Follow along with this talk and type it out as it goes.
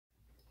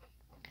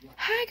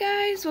Hi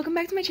guys, welcome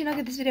back to my channel.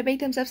 Give this video a big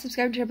thumbs up,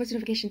 subscribe, turn on post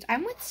notifications.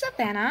 I'm with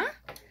Savannah.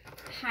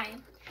 Hi.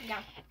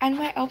 Yeah. And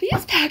my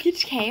LBS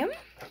package came.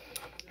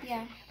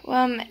 Yeah.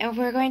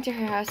 We're going to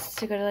her house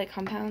to go to like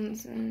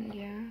compounds and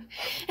yeah.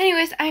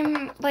 Anyways,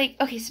 I'm like,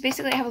 okay, so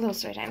basically I have a little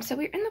story time. So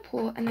we were in the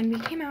pool and then we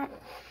came out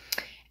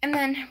and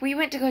then we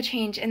went to go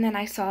change and then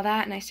I saw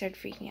that and I started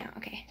freaking out.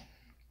 Okay,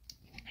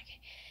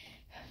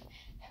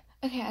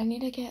 I need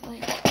to get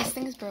like, this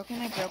thing is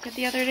broken. I broke it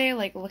the other day.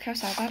 Like, look how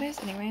sad that is.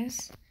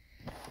 Anyways.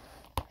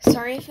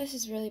 Sorry if this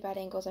is really bad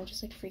angles. I'm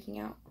just like freaking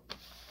out.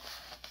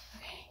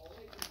 Okay.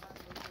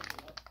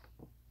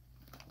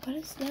 What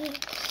is this?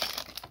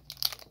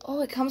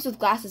 Oh, it comes with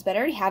glasses, but I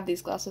already have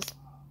these glasses.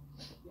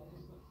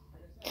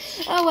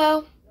 Oh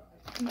well.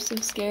 I'm so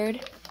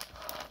scared.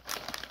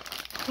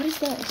 What is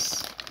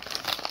this?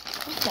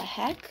 What the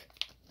heck?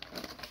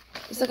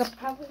 It's like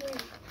Probably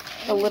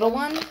a little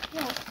one?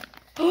 Yeah.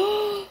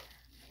 What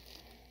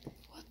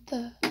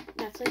the?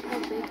 That's like how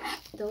big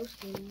those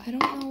things. I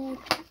don't know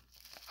what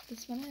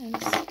this one is.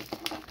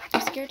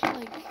 I'm scared to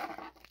like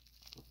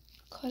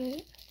cut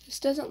it. This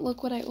doesn't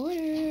look what I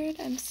ordered.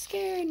 I'm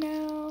scared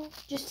now.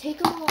 Just take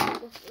them all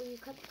before you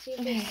cut the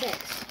Okay.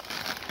 6.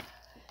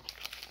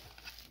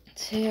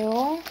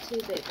 Two. 2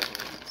 big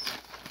ones.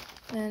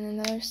 Then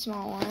another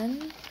small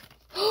one.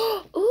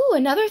 Ooh,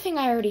 another thing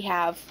I already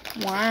have.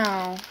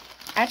 Wow.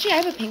 Actually, I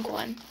have a pink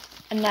one.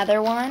 Another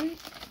one.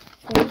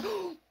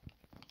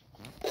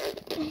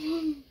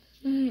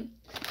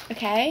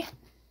 Okay.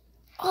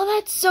 Oh,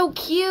 that's so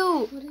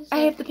cute. What is I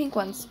that? have the pink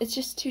ones. It's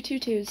just 2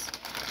 tutus.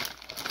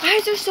 Why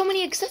is there so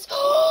many accessories?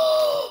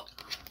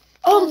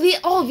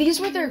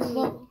 These were their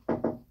clothes.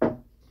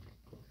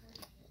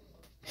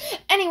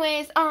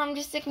 Anyways,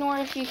 just ignore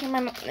if you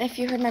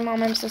heard my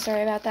mom. I'm so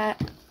sorry about that.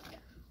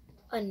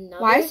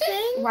 Another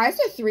thing? Why is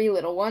there 3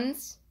 little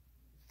ones?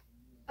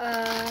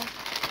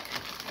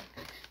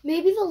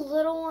 Maybe the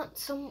little one.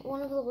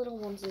 One of the little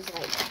ones is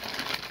like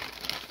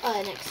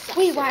an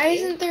accessory. Wait, why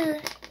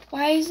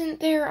isn't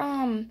there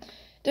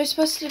there's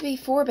supposed to be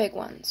 4 big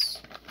ones?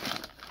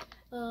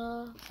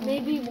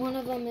 Maybe one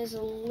of them is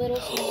a little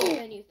smaller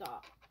than you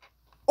thought.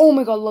 Oh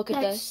my god, look at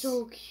That's this.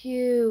 so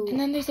cute. And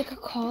then there's like a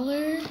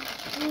collar.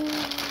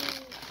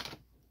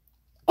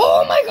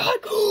 Oh my god!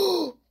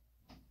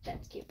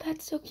 That's cute.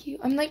 That's so cute.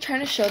 I'm like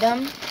trying to show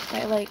them,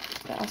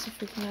 but also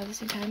freaking out at the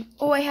same time.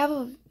 Oh, I have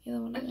a other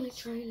one of I'm like this.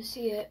 trying to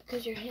see it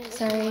because your hand is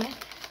Sorry. wet.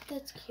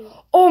 That's cute.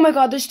 Oh my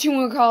god, there's 2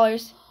 more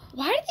collars.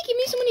 Why did they give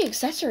me so many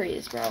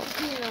accessories, bro?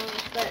 You know,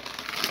 but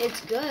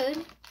it's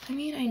good. I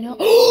mean, I know.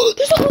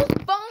 There's a whole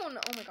phone!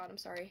 Oh my god, I'm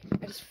sorry.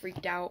 I just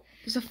freaked out.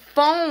 There's a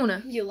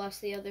phone! You lost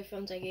the other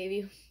phones I gave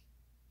you.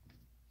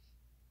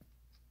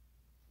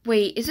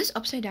 Wait, is this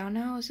upside down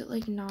now? Is it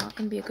like not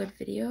gonna be a good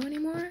video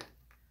anymore?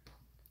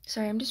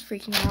 Sorry, I'm just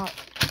freaking out.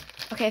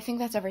 Okay, I think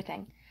that's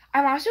everything.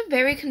 I'm also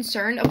very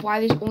concerned of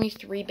why there's only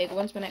 3 big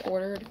ones when I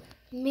ordered.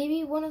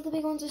 Maybe one of the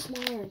big ones is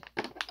smaller.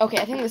 Okay,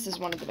 I think this is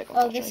one of the big ones.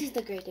 Oh, actually. this is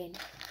the Great Dane.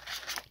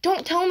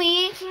 Don't tell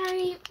me!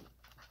 Sorry.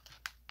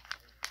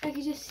 I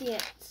can just see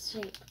its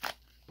shape.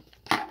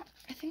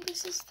 I think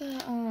this is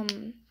the,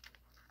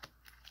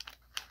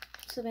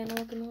 Savannah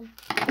looking one.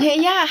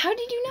 Yeah, how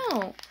did you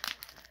know?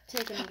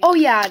 Take it. Oh,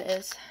 yeah, it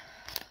is.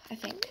 I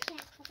think.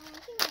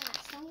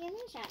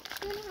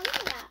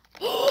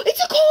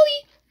 It's a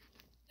collie!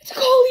 It's a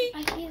collie!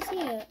 I can't see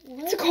it.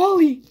 What? It's a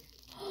collie!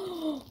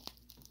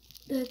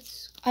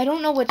 That's... I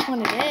don't know which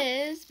one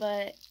it is,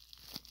 but...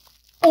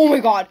 Oh my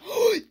god!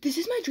 This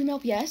is my dream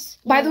LPS.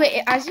 By the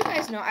way, as you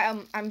guys know, I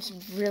have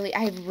really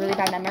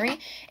bad memory,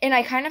 and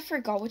I kind of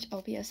forgot which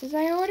LPSs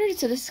I ordered,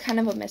 so this is kind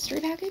of a mystery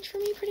package for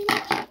me, pretty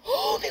much.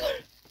 Oh my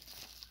god!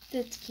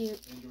 That's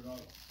cute.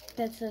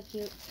 That's so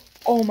cute.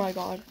 Oh my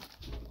god.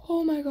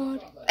 Oh my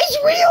god. It's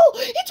real!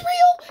 It's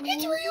real!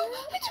 It's real!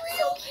 It's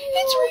real!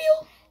 It's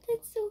real!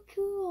 That's so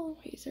cool.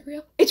 Wait, is it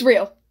real? It's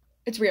real!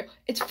 It's real.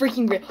 It's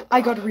freaking real. I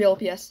got a real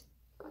LPS.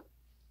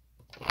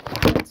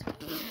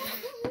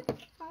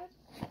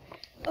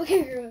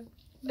 Okay, girl.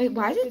 Wait,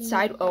 why is it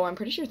side? Oh, I'm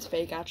pretty sure it's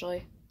fake,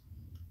 actually.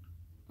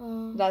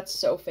 That's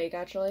so fake,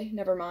 actually.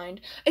 Never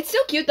mind. It's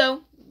still cute,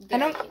 though. It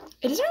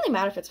doesn't really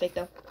matter if it's fake,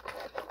 though.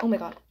 Oh my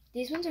god.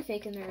 These ones are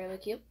fake and they're really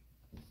cute.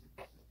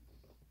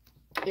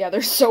 Yeah,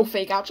 they're so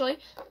fake, actually.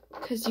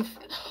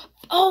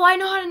 Oh, I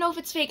know how to know if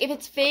it's fake. If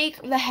it's fake,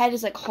 the head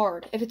is, like,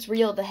 hard. If it's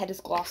real, the head is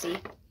glossy.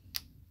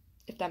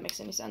 If that makes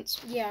any sense.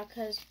 Yeah,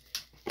 because...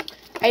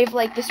 I have,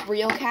 like, this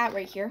real cat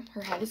right here.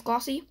 Her head is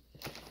glossy.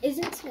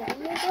 Isn't Savannah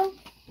real, though?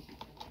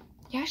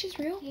 Yeah, she's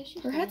real. Yeah,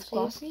 she's Her head's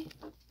glossy.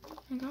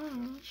 Oh my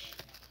gosh.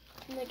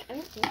 I'm like, I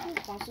don't think her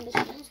glossy this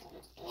one's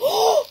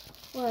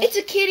What? It's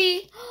a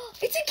kitty.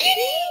 It's a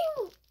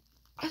kitty.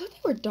 I thought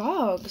they were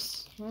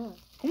dogs. Oh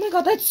my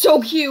god, that's so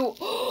cute.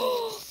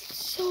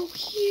 So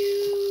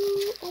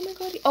cute. Oh my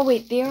god. Oh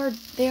wait, they are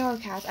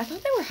cats. I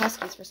thought they were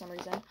huskies for some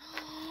reason.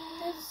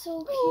 That's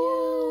so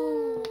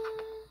cute.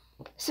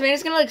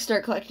 Savannah's gonna like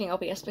start collecting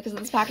LPS because of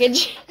this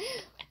package.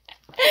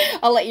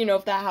 I'll let you know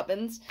if that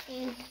happens.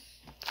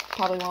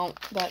 Probably won't,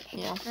 but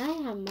you know. I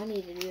don't have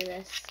money to do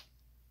this.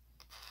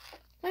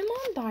 My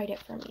mom bought it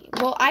for me.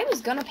 Well, I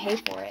was gonna pay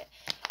for it.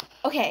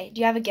 Okay, do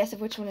you have a guess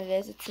of which one it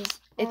is?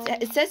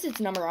 It says its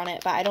number on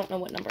it, but I don't know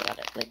what number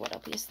what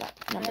LPS that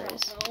number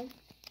is. Know.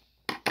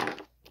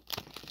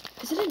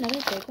 Is it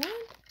another big one?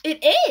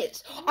 It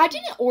is. I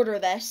didn't order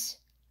this.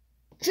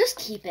 Just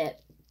keep it.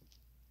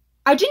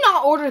 I did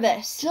not order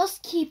this.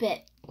 Just keep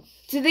it.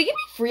 Did they give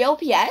me free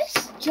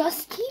LPS?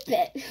 Just keep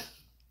it.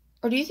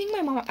 Or do you think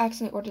my mom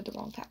accidentally ordered the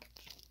wrong package?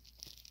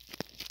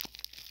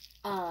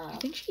 I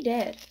think she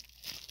did.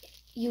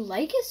 You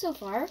like it so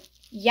far?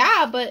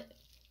 Yeah, but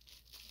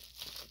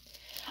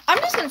I'm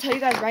just gonna tell you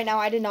guys right now,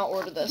 I did not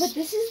order this. But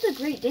this is the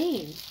Great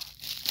Dane.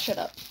 Shut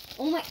up.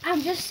 Oh my!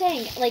 I'm just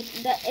saying, like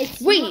it's.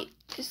 Wait.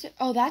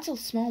 Oh, that's a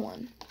small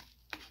one.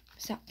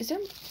 Is there?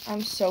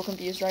 I'm so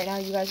confused right now.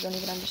 You guys don't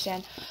even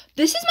understand.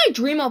 This is my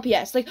dream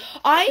LPS. Like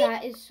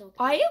That is so. Cool.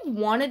 I have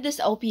wanted this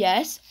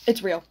LPS.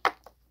 It's real.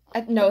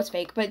 No, it's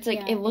fake, but it's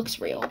like it looks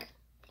real.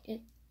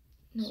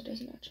 No, it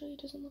doesn't actually. It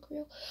doesn't look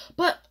real.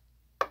 But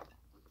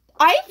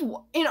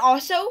and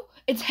also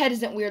its head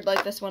isn't weird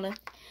like this one.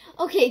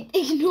 Okay,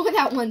 ignore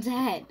that one's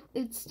head.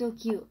 It's still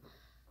cute.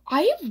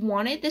 I have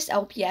wanted this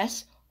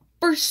LPS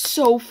for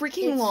so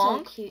freaking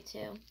long. It's so cute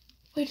too.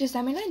 Wait, does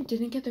that mean I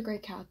didn't get the gray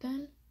cat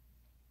then?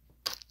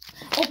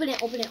 Open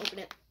it.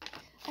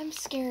 I'm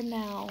scared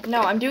now.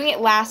 No, I'm doing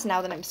it last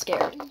now that I'm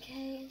scared.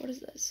 Okay. What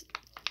is this?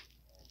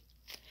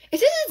 It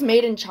says it's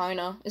made in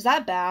China. Is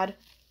that bad?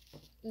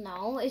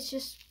 No, it's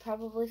just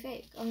probably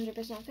fake.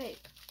 100%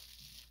 fake.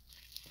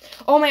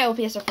 All my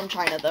LPS are from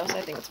China though, so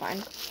I think it's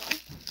fine.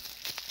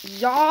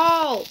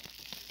 Y'all!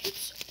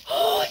 It's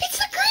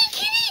a great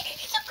kitty!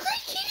 It's a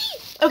great kitty!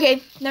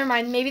 Okay, never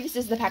mind. Maybe this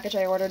is the package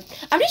I ordered.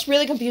 I'm just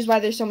really confused why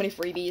there's so many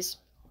freebies.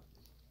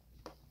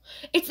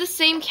 It's the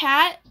same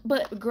cat,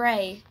 but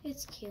gray.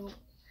 It's cute.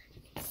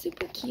 It's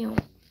super cute.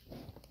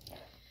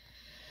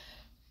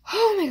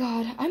 Oh my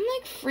god, I'm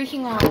like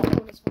freaking out.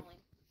 Oh, it's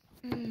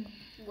falling.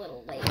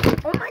 Little late.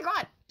 Oh my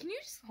god, can you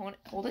just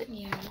hold it?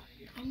 Yeah.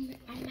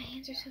 My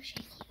hands are so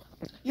shaky.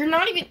 You're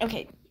not even,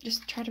 okay,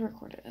 just try to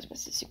record it as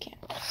best as you can.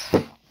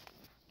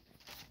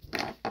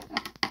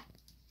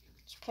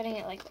 Just putting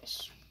it like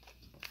this.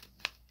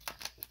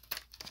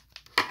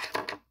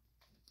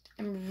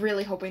 I'm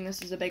really hoping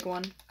this is a big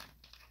one.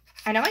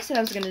 I know I said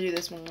I was going to do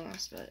this one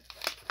last, but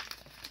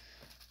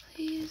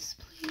please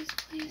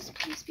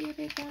be a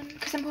big one.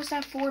 Because I'm supposed to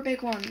have 4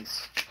 big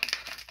ones.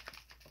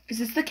 Is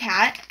this the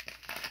cat?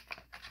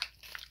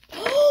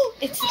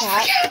 It's the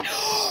cat.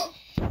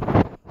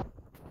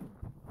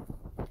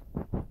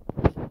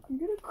 I'm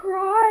going to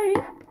cry.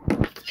 Oh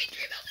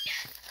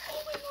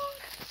my god.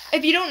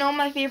 If you don't know,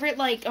 my favorite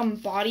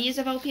bodies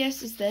of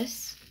LPS is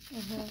this.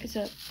 It's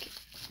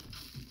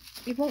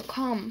it won't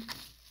come.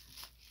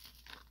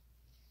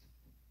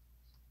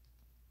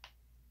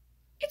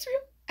 It's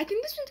real. I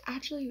think this one's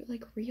actually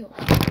real.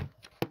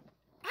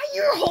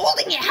 You're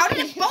holding it. How did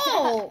it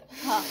fall?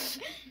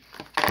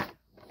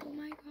 Oh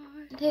my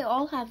god. They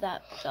all have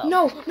that. So.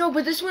 No,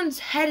 but this one's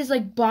head is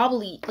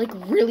bobbly,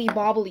 really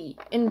bobbly,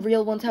 and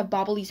real ones have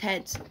bobbly's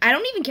heads. I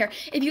don't even care.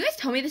 If you guys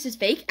tell me this is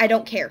fake, I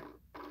don't care.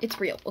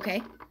 It's real,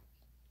 okay?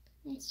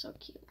 It's so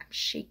cute. I'm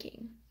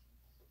shaking.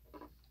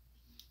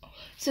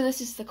 So this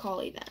is the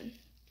collie then.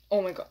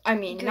 Oh my god. I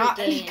mean, not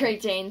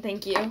Great Dane.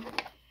 Thank you.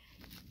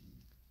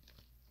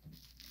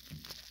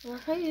 Why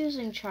are you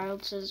using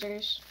child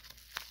scissors?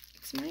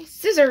 It's my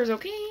scissors,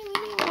 okay? Leave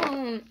me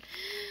alone.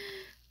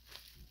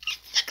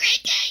 It's a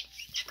Great Dane.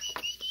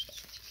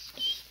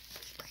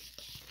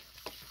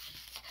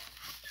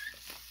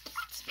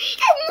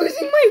 I'm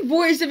losing my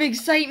voice of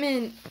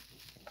excitement.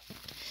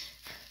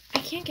 I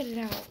can't get it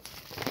out.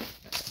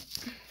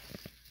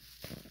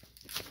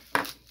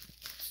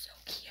 So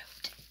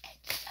cute.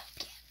 It's so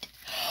cute.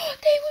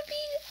 They would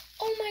be.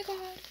 Oh my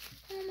god.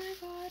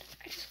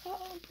 I just got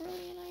a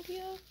brilliant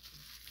idea.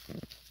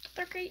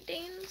 They're Great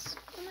Danes.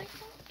 Oh my god.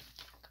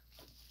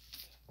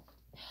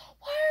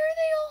 Why do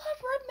they all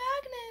have red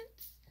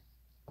magnets?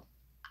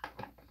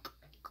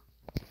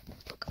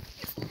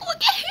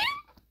 Look at him.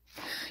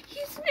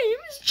 His name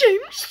is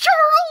James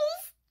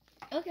Charles.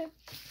 Okay.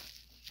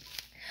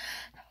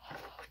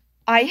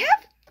 I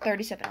have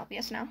 37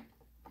 LPS now.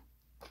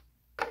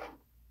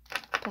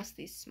 Plus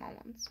these small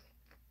ones.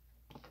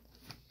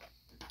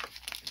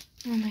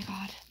 Oh my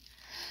god.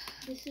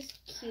 This is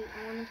cute.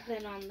 I want to put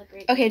it on the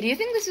Great. Okay, do you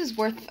think this is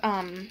worth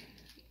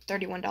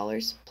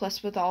 $31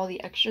 plus with all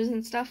the extras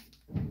and stuff?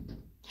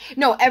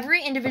 No,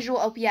 every individual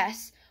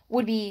LPS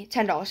would be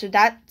 $10. So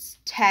that's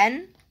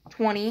 10,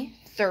 20,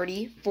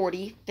 30,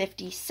 40,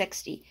 50,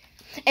 60.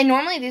 And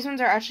normally these ones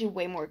are actually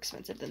way more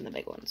expensive than the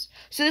big ones.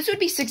 So this would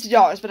be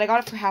 $60, but I got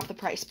it for half the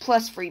price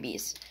plus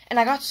freebies. And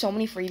I got so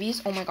many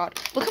freebies. Oh my god.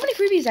 Look how many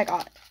freebies I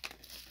got.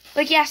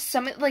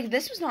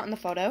 This was not in the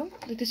photo.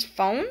 This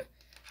phone.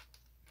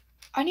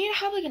 I need to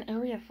have an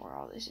area for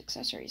all these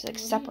accessories,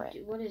 separate.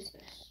 What is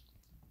this?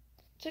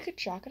 It's a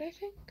jacket, I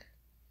think.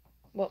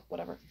 Well,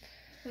 whatever.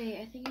 Wait,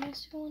 I think it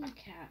has to go on a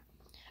cat.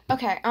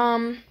 Okay,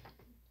 I'm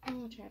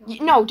gonna try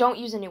it on. no, don't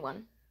use a new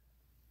one.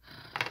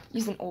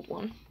 Use an old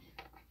one.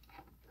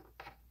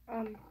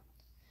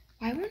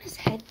 Why won't his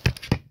head?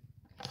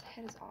 His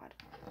head is odd.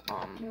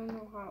 I don't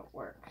know how it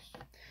works.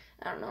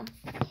 I don't know.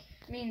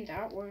 I mean,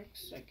 that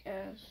works, I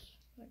guess.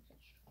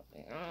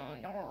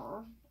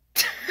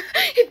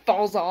 It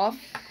falls off.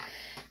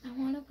 I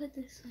want to put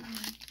this on.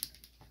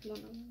 No.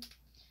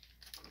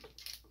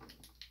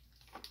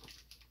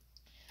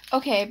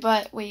 Okay,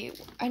 but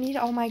wait. I need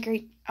all my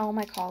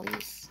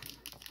collies.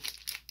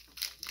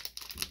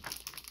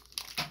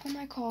 All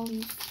my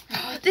collies.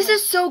 This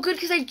is so good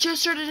because I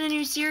just started a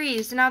new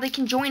series and now they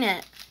can join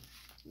it.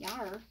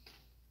 Yar.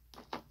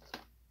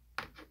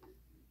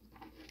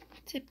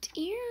 Tipped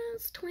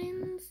ears,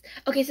 twins.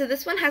 Okay, so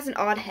this one has an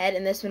odd head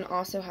and this one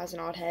also has an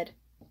odd head.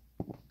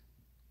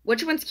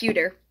 Which one's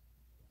cuter?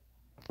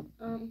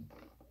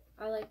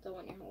 I like the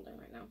one you're holding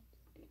right now.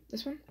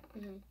 This one?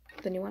 Mhm.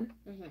 The new one?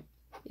 Mhm.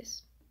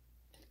 Yes.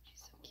 She's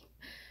so cute.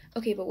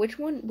 Okay, but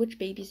which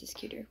baby's is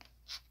cuter?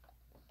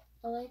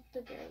 I like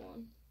the gray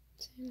one.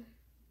 Same.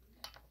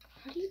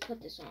 How do you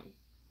put this on?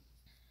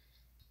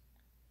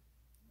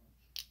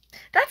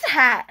 That's a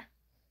hat.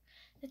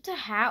 It's a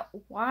hat.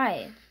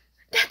 Why?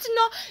 That's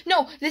not.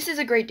 No, this is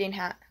a Great Dane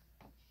hat.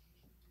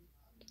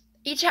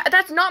 Each hat.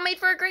 That's not made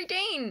for a Great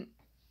Dane.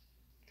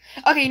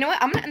 Okay, you know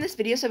what? I'm gonna end this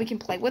video so we can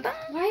play with them.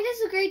 Why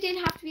does the Great Dane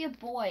have to be a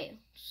boy?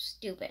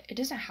 Stupid. It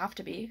doesn't have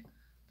to be.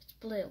 It's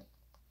blue.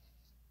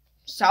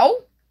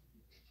 So?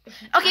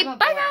 Okay, I'm a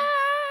bye boy.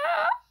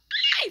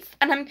 guys.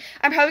 And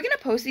I'm probably gonna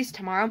post these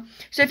tomorrow.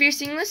 So if you're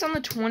seeing this on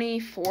the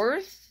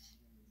 24th,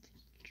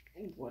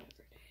 Whatever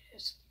day it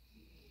is.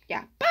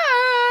 yeah.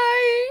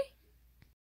 Bye.